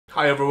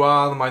Hi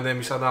everyone, my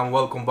name is Adam,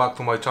 welcome back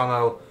to my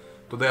channel.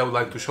 Today I would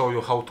like to show you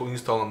how to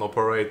install and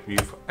operate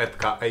with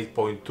Etka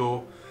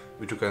 8.2,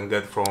 which you can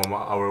get from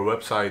our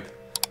website.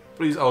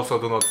 Please also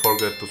do not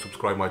forget to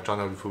subscribe my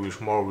channel if you wish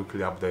more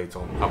weekly updates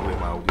on CarPlay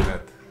my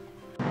Audinet.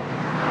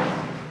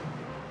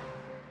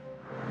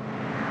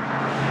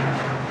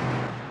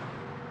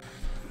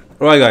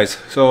 Right guys,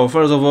 so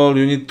first of all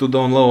you need to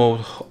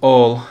download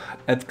all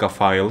Etka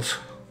files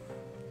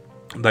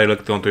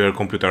directly onto your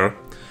computer.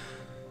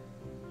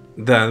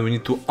 Then we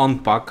need to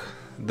unpack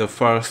the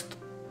first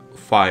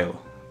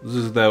file. This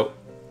is the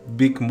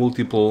big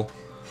multiple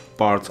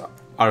parts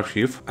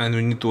archive, and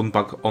we need to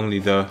unpack only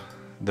the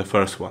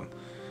first one.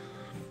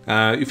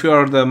 If you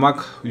are the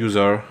Mac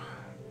user,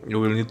 you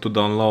will need to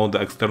download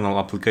the external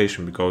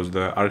application because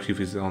the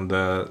archive is on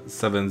the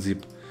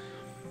 7-zip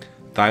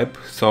type.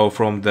 So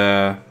from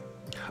the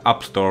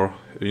App Store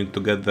you need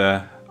to get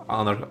the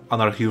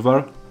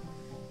Unarchiver,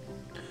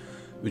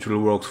 which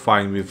will work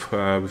fine with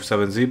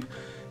 7-zip.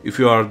 If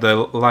you are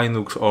the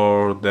Linux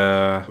or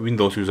the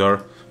Windows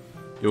user,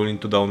 you will need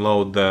to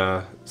download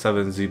the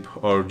 7-zip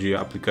org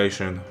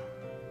application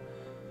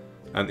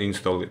and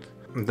install it.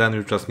 And then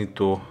you just need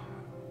to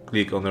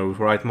click on the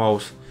right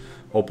mouse,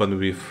 open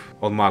with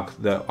on Mac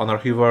the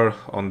Unarchiver,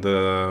 on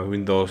the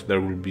Windows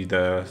there will be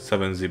the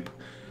 7-zip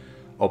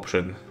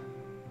option.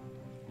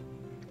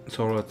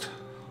 So let's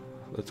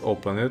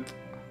open it,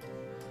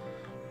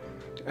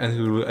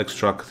 and we will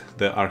extract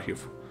the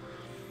archive.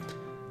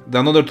 The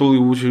another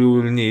tool which you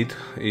will need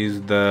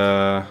is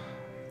the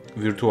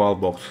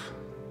VirtualBox,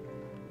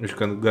 which you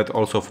can get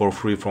also for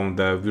free from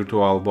the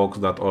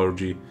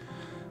virtualbox.org.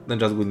 Then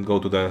just go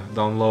to the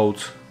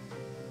downloads,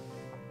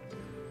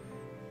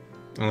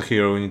 and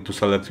here we need to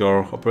select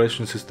your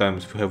operation system.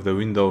 If you have the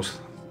Windows,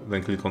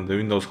 then click on the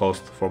Windows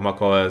host for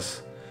Mac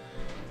OS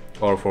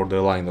or for the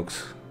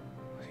Linux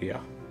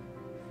here.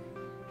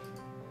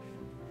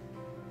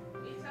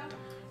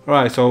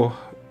 Right, so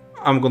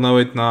I'm gonna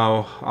wait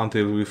now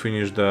until we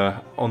finish the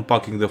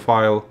unpacking the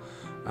file,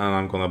 and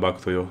I'm gonna back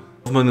to you.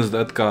 The moment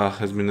the Etka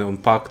has been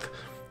unpacked,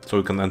 so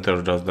you can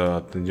enter just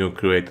the new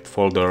created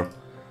folder.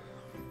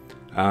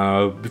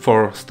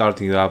 Before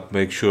starting it up,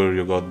 make sure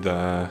you got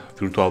the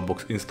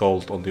VirtualBox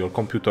installed on your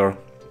computer.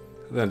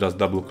 Then just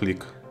double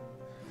click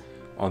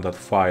on that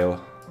file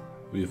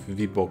with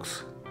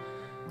VBox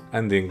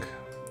ending,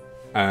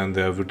 and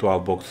the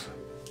VirtualBox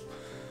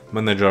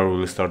manager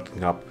will start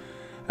up.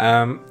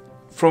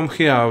 From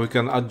here we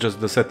can adjust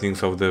the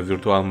settings of the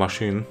virtual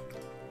machine.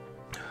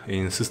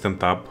 In System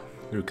tab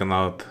you can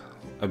add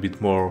a bit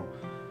more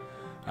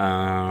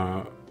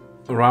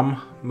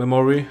RAM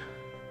memory.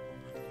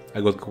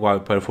 I got quite a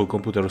powerful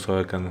computer, so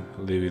I can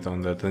leave it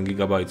on the 10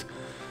 GB.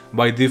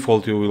 By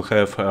default you will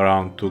have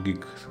around 2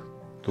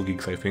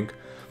 gigs I think.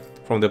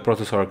 From the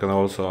processor I can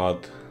also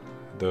add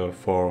the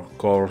 4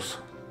 cores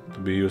to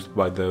be used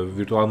by the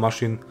virtual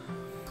machine.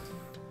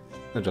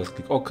 And just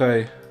click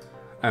OK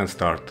and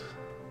start.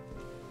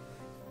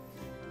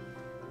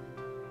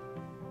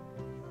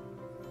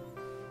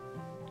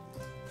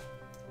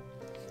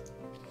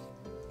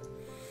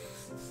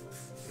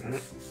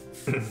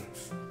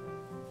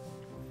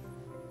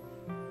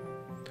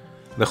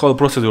 The whole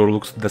procedure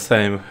looks the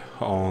same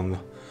on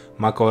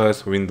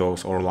macOS,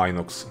 Windows or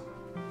Linux.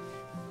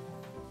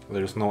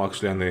 There is no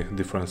actually any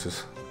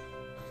differences.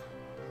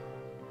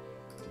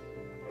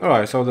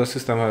 Alright, so the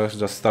system has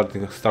just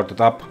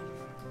started up.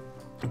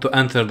 To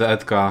enter the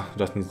Etka,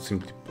 just need to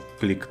simply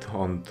click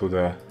onto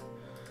the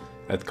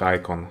Etka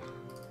icon.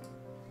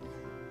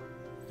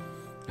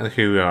 And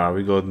here we are,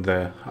 we got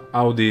the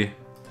Audi,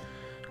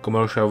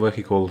 commercial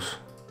vehicles,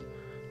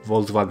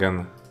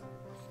 Volkswagen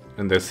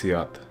and the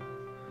Seat.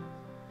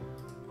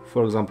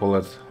 For example,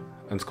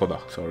 and Skoda,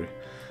 sorry.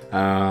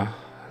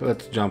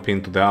 Let's jump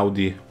into the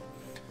Audi.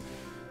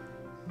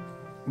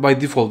 By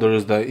default there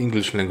is the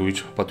English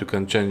language, but you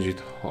can change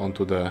it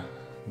onto the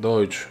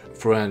Deutsch,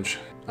 French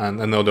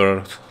and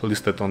another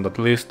listed on that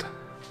list.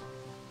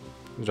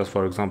 Just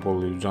for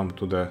example, you jump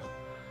to the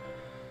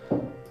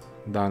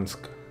Dansk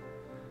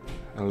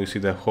and you see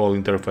the whole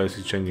interface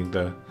is changing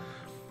the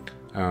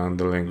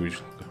language.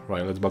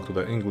 Right, let's back to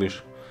the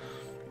English.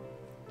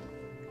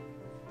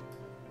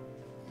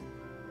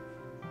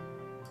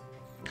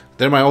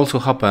 There might also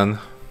happen,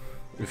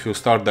 if you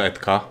start the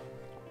Etka,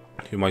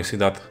 you might see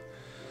that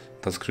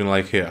screen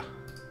like here.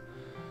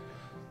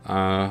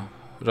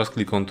 Just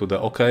click onto the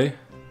OK.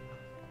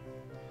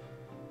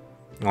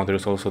 Now there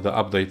is also the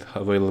update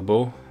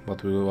available,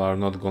 but we are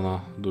not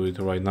gonna do it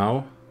right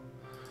now.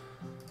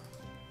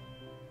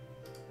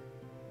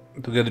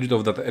 To get rid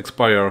of that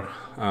expire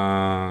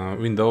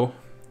window,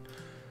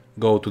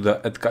 go to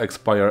the Etka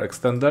expire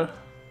extender,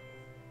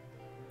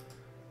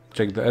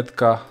 check the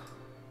Etka,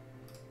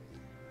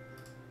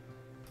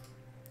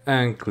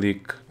 and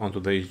click onto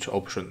the each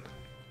option.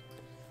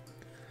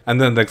 And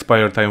then the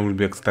expire time will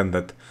be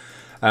extended.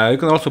 You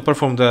can also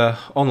perform the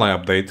online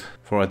update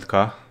for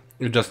Etka.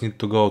 You just need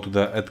to go to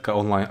the Etka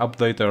online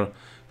updater,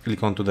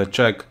 click onto the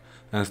check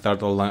and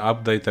start online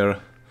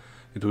updater.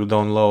 It will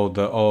download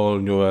the all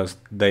newest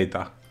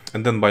data.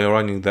 And then by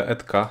running the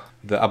Etka,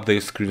 the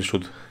update screen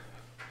should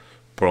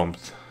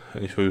prompt.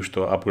 And if you wish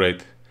to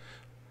upgrade,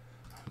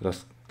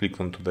 just click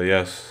onto the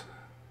yes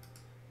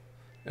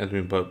and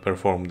we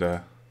perform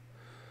the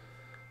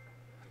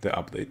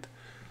update.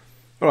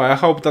 Alright, I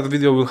hope that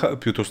video will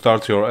help you to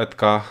start your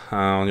Etka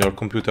on your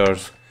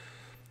computers.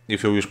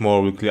 If you wish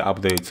more weekly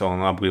updates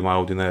on Upgrade My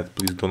Audi.net,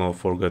 please do not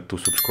forget to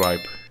subscribe.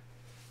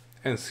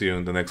 And see you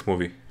in the next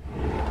movie.